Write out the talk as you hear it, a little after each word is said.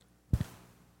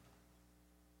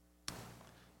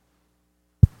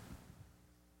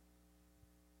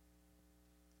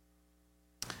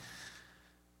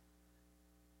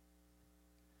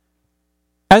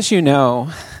As you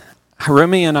know,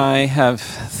 Harumi and I have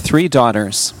 3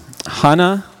 daughters,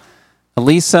 Hannah,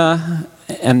 Elisa,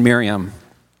 and Miriam.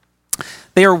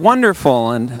 They are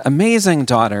wonderful and amazing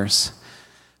daughters,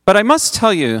 but I must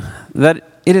tell you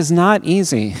that it is not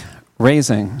easy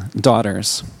raising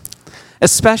daughters,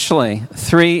 especially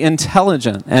 3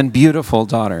 intelligent and beautiful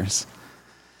daughters.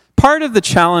 Part of the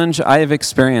challenge I have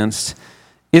experienced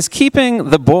is keeping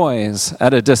the boys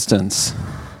at a distance.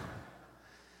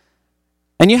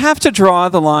 And you have to draw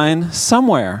the line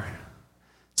somewhere.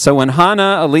 So when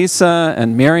Hannah, Elisa,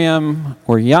 and Miriam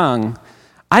were young,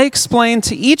 I explained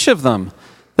to each of them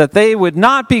that they would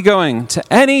not be going to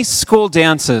any school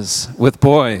dances with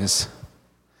boys.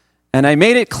 And I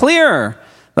made it clear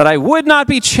that I would not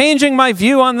be changing my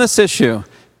view on this issue.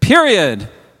 Period.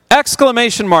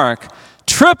 Exclamation mark.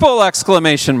 Triple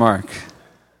exclamation mark.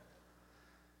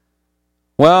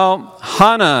 Well,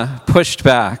 Hannah pushed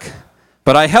back.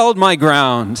 But I held my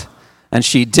ground, and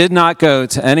she did not go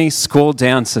to any school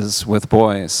dances with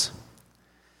boys.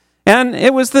 And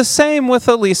it was the same with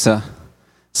Elisa,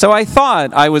 so I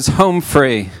thought I was home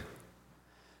free.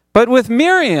 But with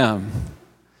Miriam,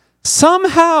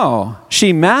 somehow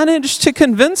she managed to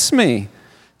convince me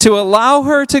to allow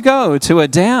her to go to a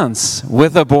dance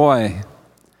with a boy.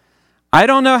 I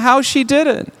don't know how she did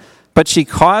it, but she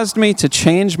caused me to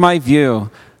change my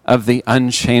view of the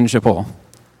unchangeable.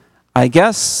 I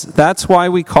guess that's why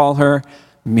we call her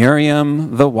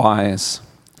Miriam the Wise.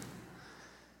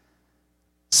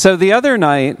 So the other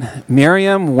night,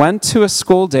 Miriam went to a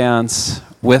school dance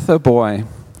with a boy,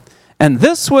 and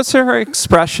this was her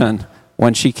expression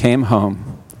when she came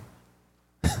home.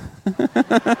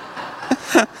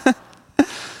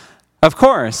 Of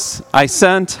course, I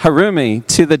sent Harumi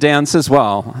to the dance as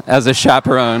well as a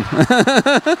chaperone.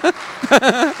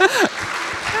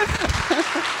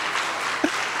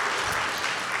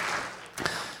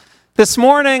 This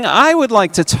morning, I would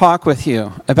like to talk with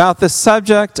you about the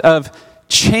subject of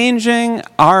changing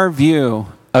our view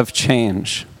of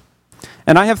change.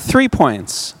 And I have 3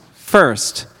 points.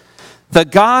 First, the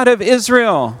God of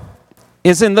Israel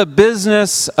is in the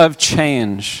business of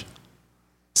change.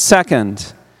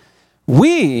 Second,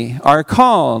 we are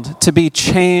called to be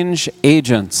change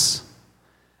agents.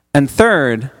 And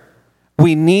third,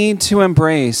 we need to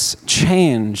embrace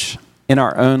change in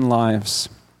our own lives.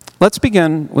 Let's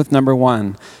begin with number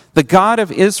 1. The God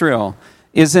of Israel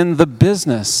is in the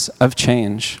business of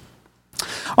change.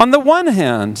 On the one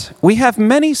hand, we have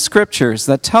many scriptures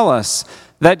that tell us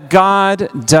that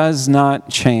God does not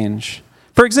change.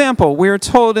 For example, we are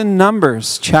told in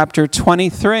Numbers chapter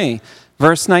 23,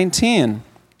 verse 19,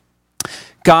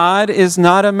 God is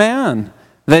not a man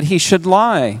that he should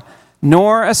lie,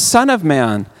 nor a son of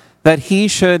man that he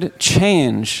should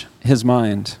change his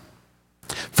mind.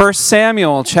 1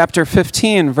 Samuel chapter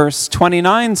 15, verse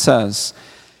 29 says,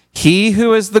 He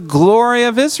who is the glory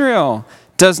of Israel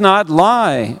does not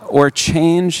lie or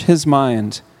change his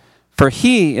mind, for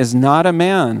he is not a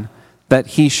man that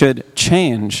he should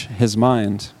change his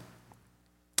mind.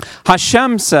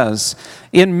 Hashem says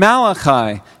in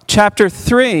Malachi chapter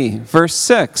 3, verse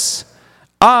 6,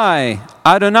 I,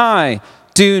 Adonai,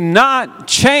 do not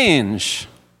change.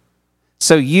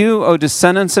 So you, O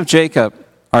descendants of Jacob,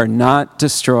 are not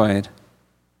destroyed.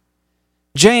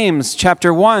 James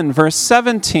chapter 1 verse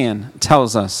 17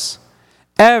 tells us,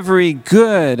 every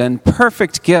good and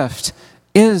perfect gift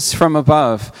is from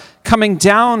above, coming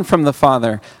down from the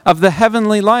Father of the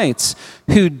heavenly lights,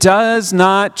 who does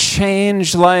not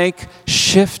change like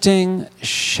shifting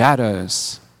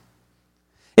shadows.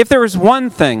 If there is one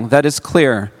thing that is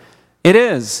clear, it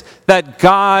is that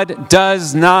God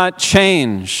does not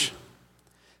change.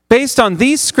 Based on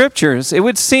these scriptures, it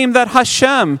would seem that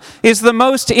Hashem is the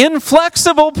most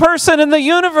inflexible person in the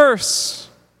universe.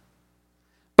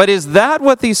 But is that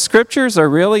what these scriptures are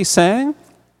really saying?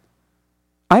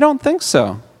 I don't think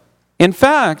so. In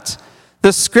fact,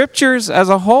 the scriptures as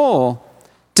a whole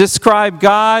describe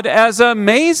God as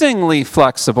amazingly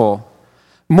flexible,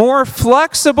 more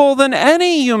flexible than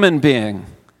any human being.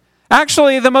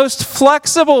 Actually, the most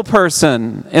flexible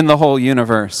person in the whole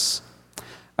universe.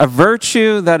 A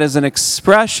virtue that is an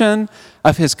expression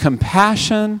of his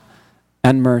compassion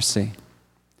and mercy.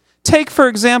 Take, for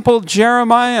example,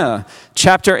 Jeremiah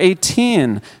chapter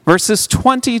 18, verses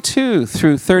 22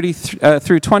 through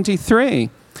 23,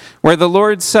 where the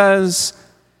Lord says,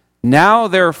 Now,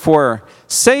 therefore,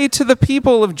 say to the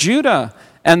people of Judah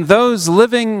and those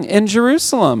living in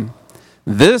Jerusalem,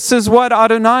 this is what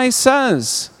Adonai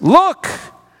says, Look,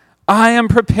 I am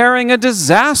preparing a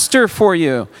disaster for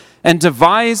you, and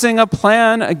devising a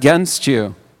plan against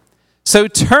you. So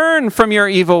turn from your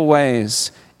evil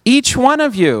ways each one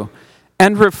of you,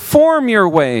 and reform your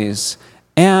ways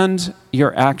and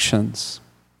your actions.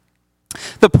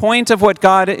 The point of what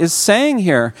God is saying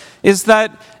here is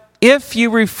that if you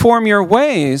reform your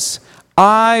ways,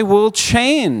 I will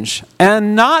change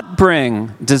and not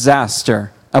bring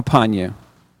disaster upon you.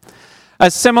 A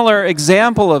similar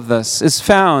example of this is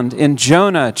found in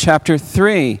Jonah chapter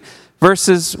 3,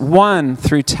 verses 1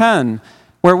 through 10,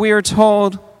 where we are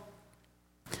told,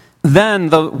 "Then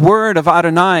the word of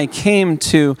Adonai came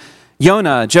to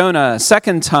Jonah a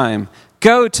second time.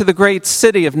 Go to the great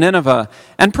city of Nineveh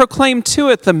and proclaim to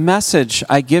it the message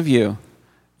I give you."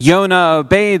 Jonah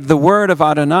obeyed the word of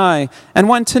Adonai and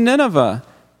went to Nineveh.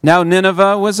 Now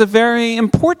Nineveh was a very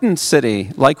important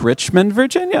city, like Richmond,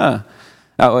 Virginia.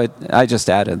 I just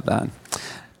added that.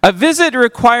 A visit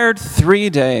required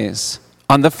 3 days.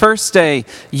 On the first day,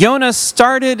 Jonah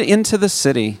started into the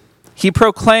city. He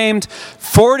proclaimed,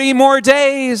 40 more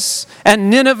days, and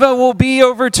Nineveh will be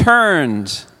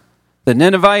overturned. The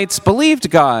Ninevites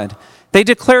believed God. They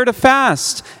declared a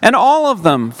fast, and all of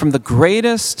them, from the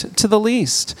greatest to the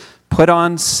least, put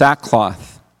on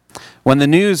sackcloth. When the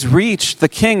news reached the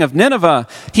king of Nineveh,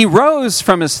 he rose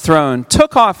from his throne,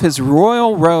 took off his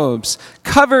royal robes,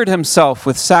 covered himself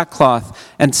with sackcloth,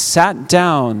 and sat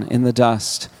down in the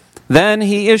dust. Then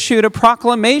he issued a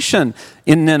proclamation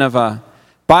in Nineveh,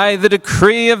 "By the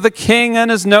decree of the king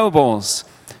and his nobles,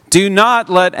 do not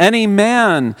let any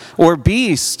man or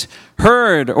beast,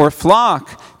 herd or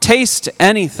flock taste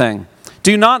anything.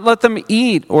 Do not let them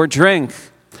eat or drink,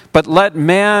 but let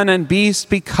man and beast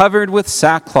be covered with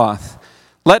sackcloth.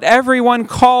 Let everyone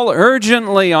call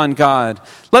urgently on God.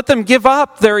 Let them give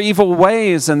up their evil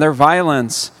ways and their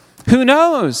violence. Who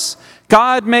knows?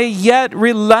 God may yet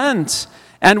relent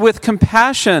and with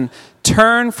compassion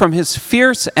turn from his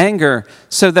fierce anger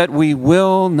so that we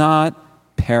will not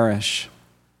perish."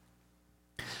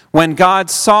 When God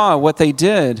saw what they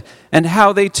did and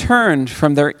how they turned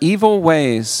from their evil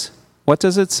ways, what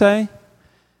does it say?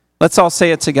 Let's all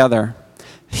say it together.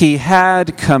 He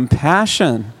had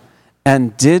compassion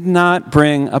and did not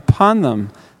bring upon them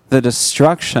the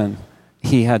destruction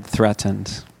he had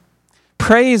threatened.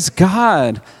 Praise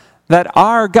God that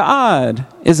our God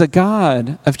is a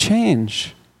God of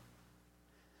change.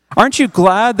 Aren't you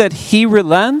glad that he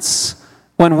relents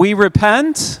when we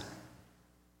repent?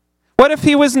 What if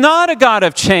he was not a God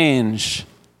of change?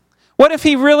 What if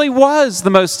he really was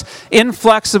the most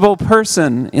inflexible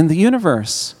person in the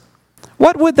universe?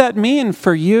 What would that mean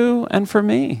for you and for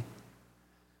me?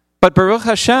 But Baruch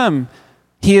Hashem,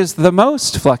 he is the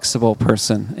most flexible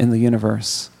person in the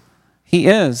universe. He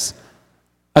is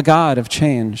a God of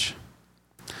change.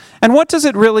 And what does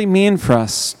it really mean for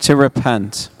us to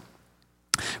repent?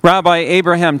 Rabbi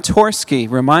Abraham Torsky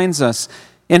reminds us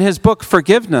in his book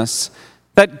Forgiveness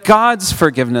that God's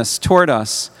forgiveness toward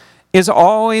us is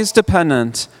always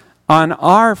dependent on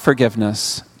our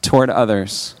forgiveness toward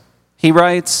others. He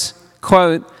writes,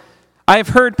 quote, "I have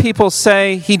heard people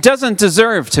say he doesn't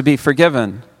deserve to be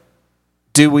forgiven.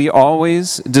 Do we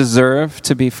always deserve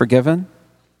to be forgiven?"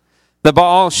 The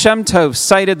Baal Shem Tov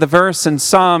cited the verse in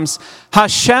Psalms,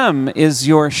 "Hashem is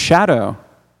your shadow,"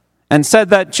 and said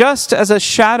that just as a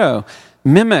shadow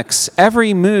mimics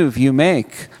every move you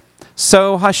make,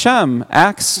 so Hashem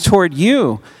acts toward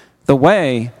you the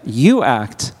way you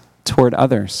act toward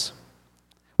others.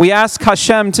 We ask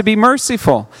Hashem to be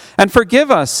merciful and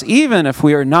forgive us even if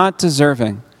we are not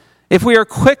deserving. If we are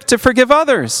quick to forgive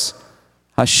others,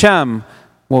 Hashem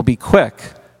will be quick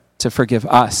to forgive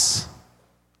us.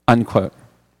 Unquote.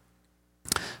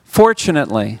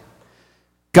 Fortunately,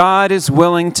 God is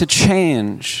willing to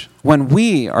change when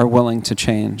we are willing to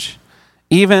change,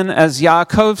 even as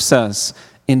Yaakov says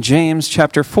in James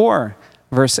chapter 4,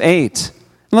 verse 8.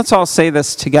 Let's all say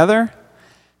this together.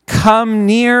 Come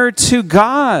near to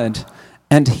God,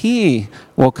 and he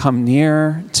will come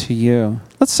near to you.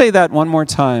 Let's say that one more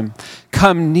time.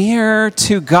 Come near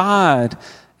to God,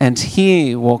 and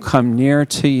he will come near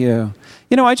to you.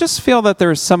 You know, I just feel that there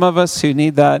are some of us who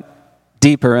need that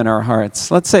deeper in our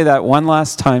hearts. Let's say that one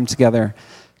last time together.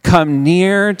 Come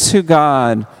near to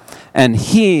God, and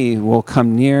he will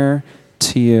come near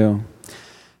to you.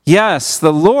 Yes,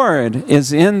 the Lord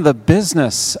is in the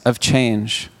business of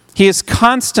change. He is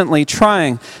constantly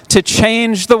trying to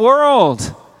change the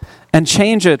world and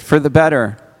change it for the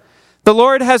better. The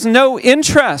Lord has no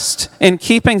interest in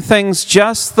keeping things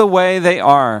just the way they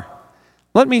are.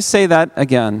 Let me say that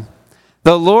again.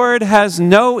 The Lord has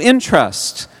no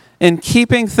interest in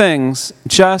keeping things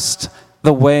just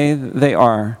the way they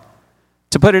are.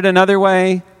 To put it another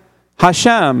way,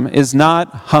 Hashem is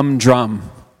not humdrum.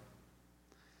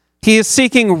 He is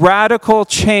seeking radical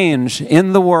change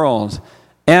in the world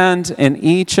and in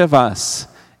each of us,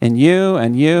 in you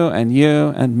and you and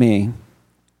you and me.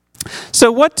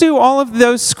 So what do all of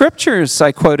those scriptures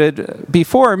I quoted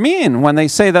before mean when they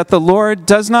say that the Lord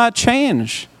does not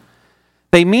change?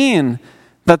 They mean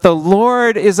that the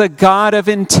Lord is a God of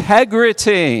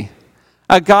integrity,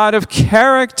 a God of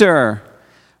character.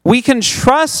 We can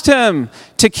trust him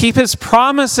to keep his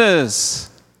promises.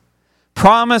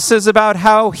 Promises about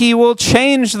how he will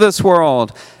change this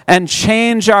world and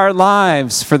change our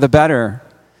lives for the better.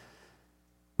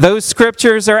 Those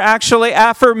scriptures are actually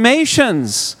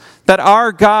affirmations that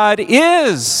our God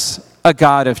is a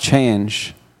God of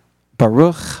change.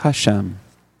 Baruch Hashem.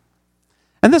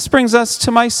 And this brings us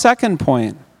to my second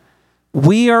point.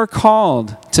 We are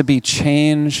called to be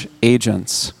change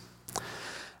agents.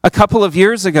 A couple of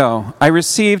years ago, I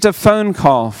received a phone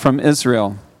call from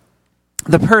Israel.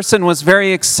 The person was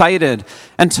very excited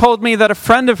and told me that a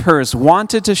friend of hers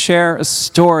wanted to share a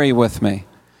story with me.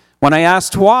 When I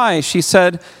asked why, she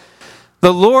said,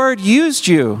 "The Lord used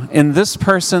you in this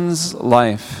person's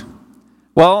life."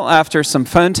 Well, after some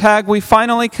phone tag, we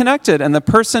finally connected, and the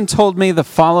person told me the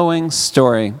following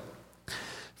story.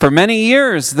 For many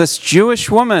years, this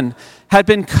Jewish woman had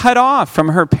been cut off from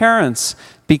her parents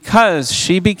because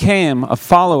she became a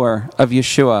follower of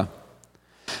Yeshua.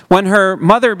 When her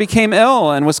mother became ill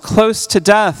and was close to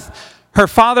death, her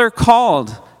father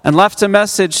called and left a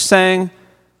message saying,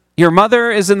 "Your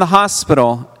mother is in the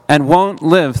hospital and won't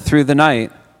live through the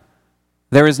night.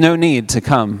 There is no need to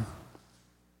come."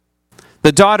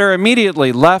 The daughter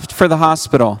immediately left for the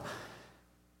hospital,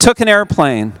 took an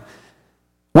airplane,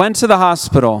 went to the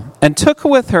hospital, and took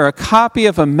with her a copy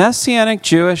of a Messianic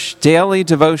Jewish daily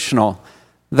devotional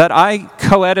that I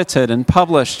co-edited and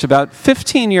published about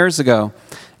 15 years ago,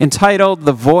 entitled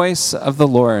The Voice of the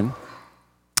Lord.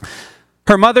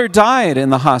 Her mother died in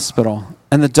the hospital,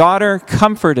 and the daughter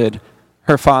comforted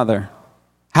her father.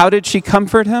 How did she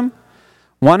comfort him?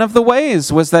 One of the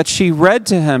ways was that she read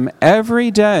to him every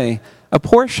day a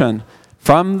portion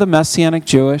from the Messianic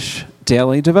Jewish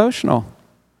daily devotional.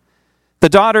 The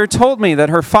daughter told me that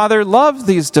her father loved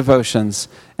these devotions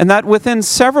and that within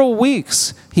several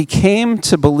weeks he came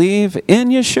to believe in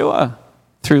Yeshua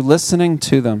through listening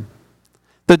to them.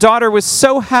 The daughter was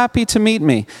so happy to meet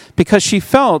me because she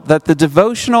felt that the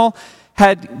devotional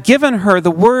had given her the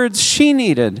words she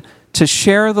needed to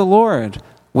share the Lord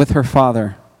with her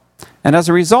father. And as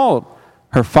a result,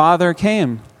 her father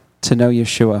came to know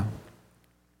Yeshua.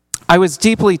 I was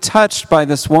deeply touched by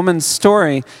this woman's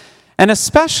story, and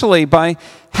especially by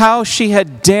how she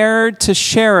had dared to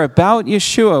share about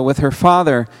Yeshua with her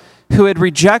father, who had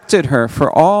rejected her for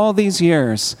all these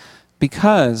years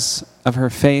because of her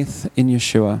faith in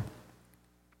Yeshua.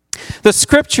 The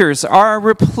scriptures are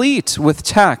replete with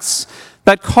texts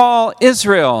that call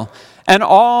Israel and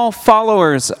all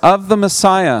followers of the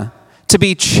Messiah to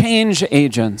be change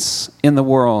agents in the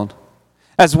world.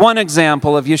 As one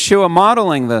example of Yeshua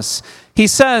modeling this, he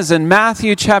says in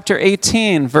Matthew chapter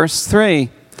 18, verse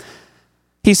 3,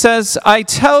 he says, "I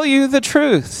tell you the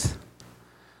truth,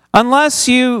 unless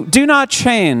you do not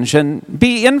change and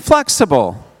be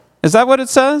inflexible." Is that what it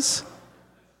says?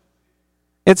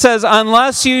 It says,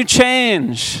 unless you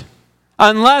change,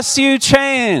 unless you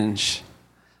change,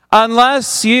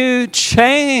 unless you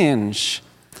change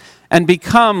and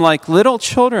become like little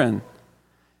children,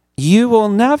 you will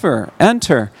never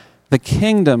enter the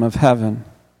kingdom of heaven.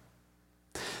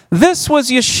 This was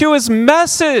Yeshua's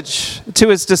message to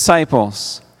his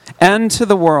disciples and to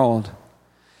the world.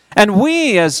 And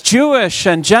we, as Jewish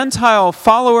and Gentile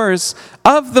followers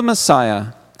of the Messiah,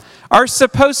 are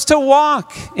supposed to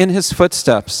walk in his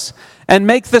footsteps and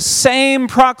make the same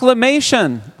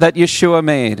proclamation that Yeshua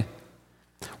made.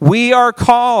 We are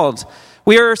called,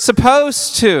 we are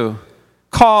supposed to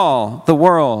call the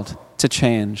world to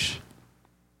change.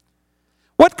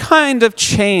 What kind of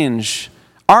change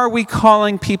are we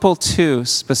calling people to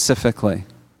specifically?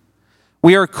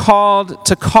 We are called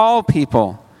to call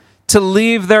people to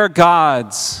leave their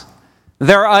gods,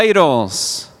 their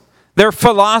idols, their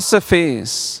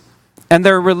philosophies, and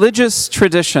their religious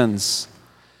traditions,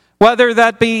 whether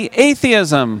that be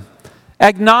atheism,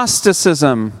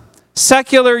 agnosticism,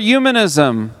 secular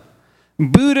humanism,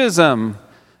 Buddhism,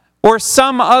 or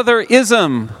some other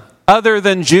ism other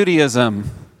than Judaism,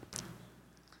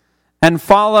 and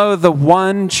follow the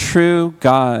one true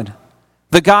God,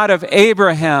 the God of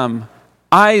Abraham,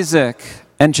 Isaac,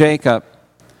 and Jacob,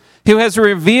 who has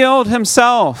revealed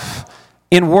himself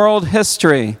in world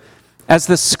history as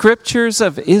the scriptures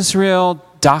of Israel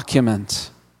document.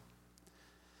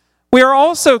 We are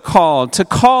also called to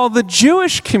call the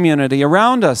Jewish community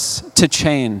around us to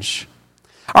change.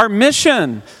 Our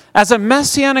mission as a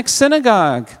Messianic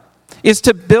synagogue is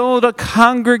to build a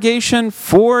congregation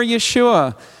for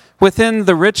Yeshua within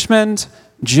the Richmond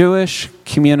Jewish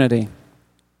community.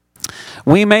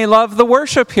 We may love the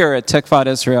worship here at Tikvat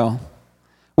Israel.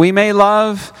 We may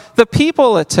love the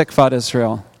people at Tikvat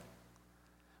Israel.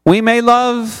 We may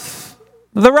love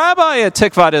the rabbi at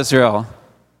Tikvat Israel.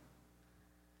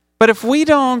 But if we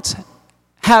don't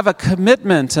have a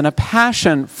commitment and a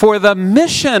passion for the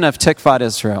mission of Tikvat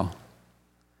Israel,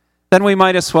 then we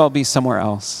might as well be somewhere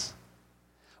else.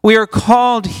 We are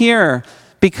called here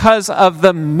because of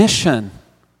the mission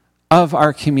of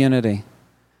our community.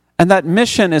 And that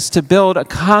mission is to build a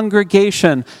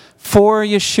congregation for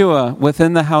Yeshua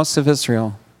within the house of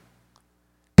Israel.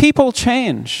 People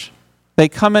change. They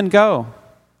come and go.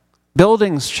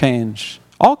 Buildings change.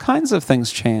 All kinds of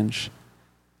things change.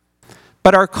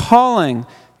 But our calling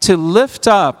to lift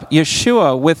up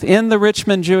Yeshua within the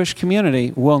Richmond Jewish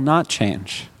community will not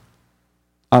change.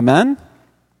 Amen?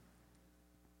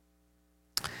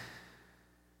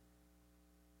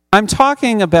 I'm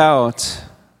talking about,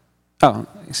 as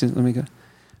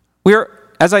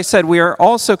I said, we are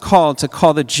also called to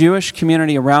call the Jewish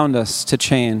community around us to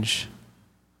change.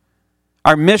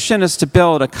 Our mission is to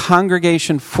build a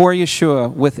congregation for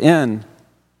Yeshua within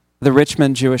the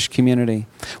Richmond Jewish community.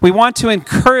 We want to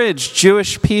encourage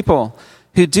Jewish people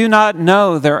who do not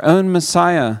know their own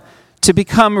Messiah to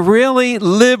become really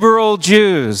liberal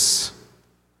Jews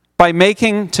by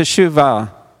making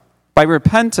teshuvah, by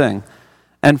repenting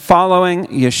and following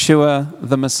Yeshua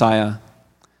the Messiah.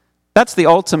 That's the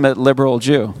ultimate liberal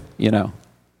Jew,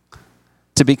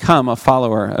 to become a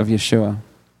follower of Yeshua.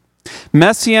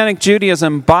 Messianic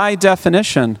Judaism, by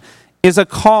definition, is a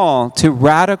call to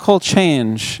radical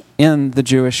change in the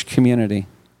Jewish community.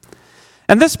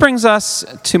 And this brings us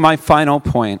to my final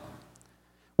point.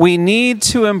 We need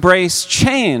to embrace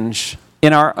change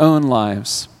in our own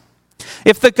lives.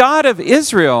 If the God of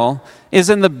Israel is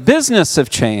in the business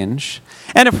of change,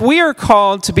 and if we are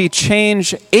called to be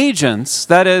change agents,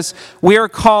 that is, we are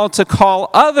called to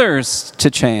call others to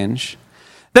change,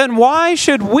 then why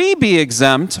should we be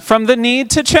exempt from the need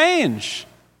to change?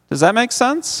 Does that make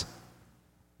sense?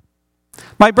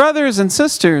 My brothers and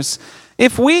sisters,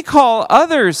 if we call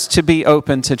others to be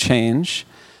open to change,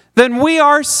 then we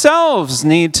ourselves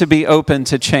need to be open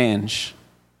to change.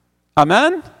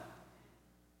 Amen?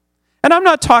 And I'm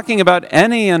not talking about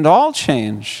any and all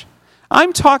change.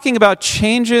 I'm talking about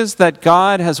changes that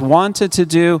God has wanted to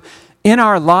do in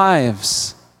our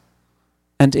lives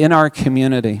and in our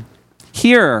community,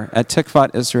 here at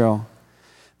Tikvat Israel.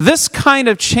 This kind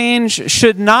of change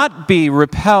should not be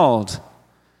repelled,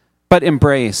 but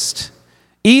embraced,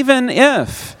 even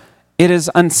if it is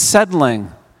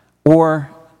unsettling or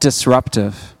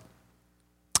disruptive.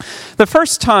 The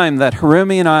first time that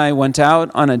Harumi and I went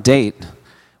out on a date,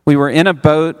 we were in a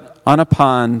boat on a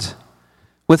pond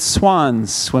with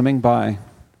swans swimming by.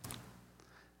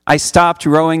 I stopped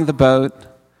rowing the boat,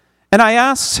 and I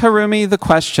asked Harumi the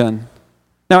question.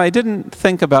 Now, I didn't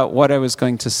think about what I was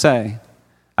going to say.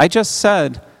 I just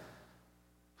said,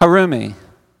 Harumi,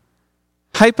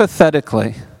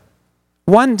 hypothetically,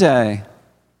 one day,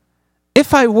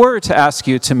 if I were to ask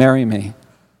you to marry me,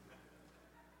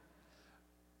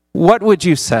 what would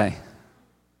you say?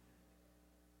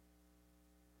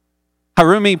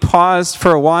 Harumi paused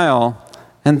for a while,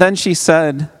 and then she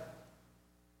said,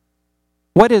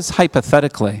 what is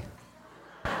hypothetically?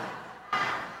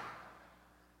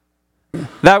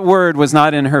 That word was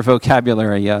not in her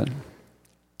vocabulary yet.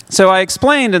 So I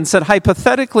explained and said,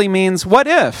 hypothetically means what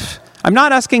if? I'm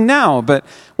not asking now, but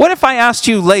what if I asked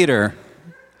you later?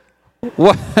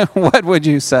 What would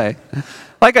you say?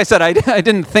 Like I said, I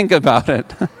didn't think about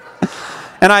it.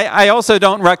 And I also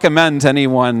don't recommend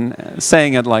anyone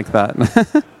saying it like that.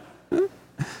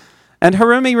 And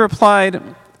Harumi replied,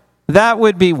 that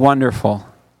would be wonderful,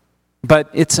 but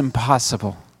it's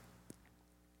impossible.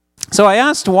 So I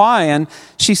asked why, and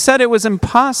she said it was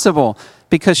impossible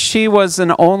because she was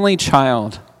an only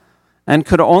child and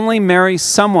could only marry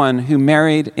someone who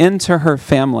married into her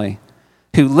family,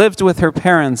 who lived with her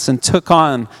parents and took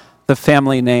on the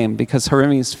family name, because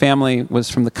Harumi's family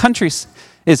was from the country,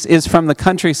 is from the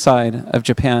countryside of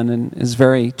Japan and is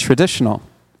very traditional.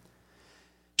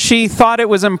 She thought it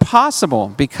was impossible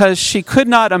because she could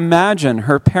not imagine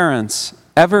her parents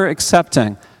ever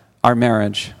accepting our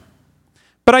marriage.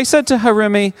 But I said to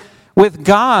Harumi, with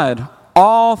God,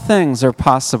 all things are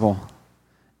possible.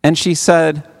 And she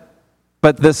said,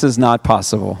 but this is not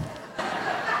possible.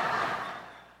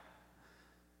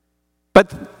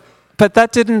 But But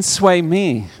that didn't sway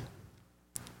me.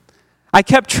 I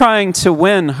kept trying to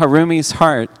win Harumi's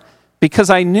heart because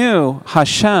I knew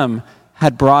Hashem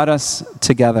had brought us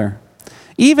together,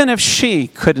 even if she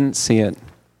couldn't see it.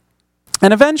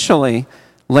 And eventually,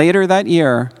 later that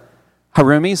year,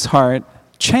 Harumi's heart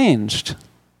changed.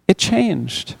 It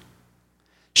changed.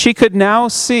 She could now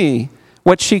see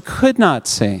what she could not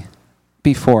see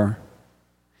before.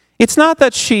 It's not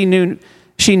that she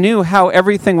knew how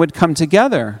everything would come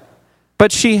together,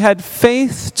 but she had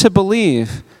faith to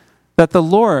believe that the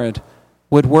Lord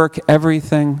would work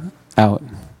everything out.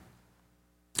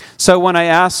 So when I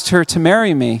asked her to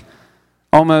marry me,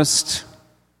 almost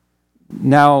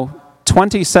now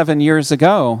 27 years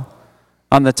ago,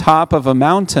 on the top of a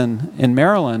mountain in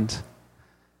Maryland,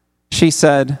 she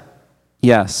said,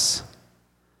 yes.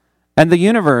 And the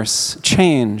universe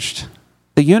changed.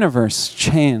 The universe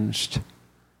changed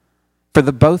for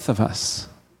the both of us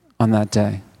on that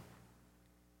day.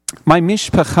 My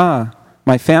mishpacha,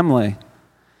 my family,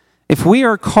 if we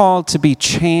are called to be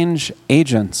change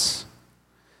agents,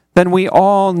 then we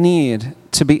all need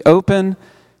to be open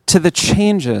to the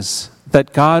changes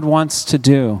that God wants to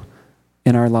do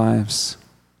in our lives.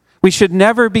 We should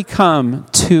never become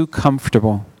too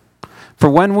comfortable. For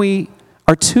when we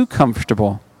are too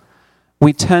comfortable,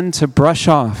 we tend to brush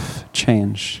off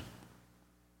change.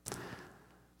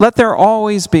 Let there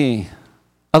always be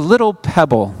a little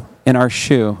pebble in our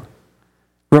shoe,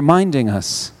 reminding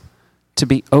us to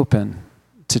be open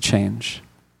to change.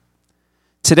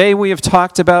 Today we have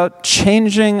talked about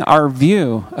changing our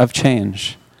view of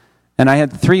change. And I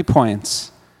had 3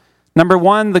 points. Number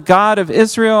 1, the God of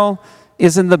Israel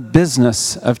is in the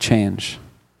business of change.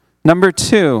 Number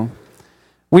 2,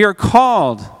 we are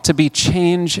called to be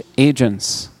change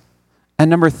agents.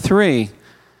 And number 3,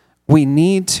 we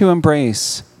need to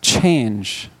embrace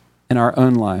change in our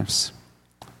own lives.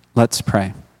 Let's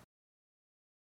pray.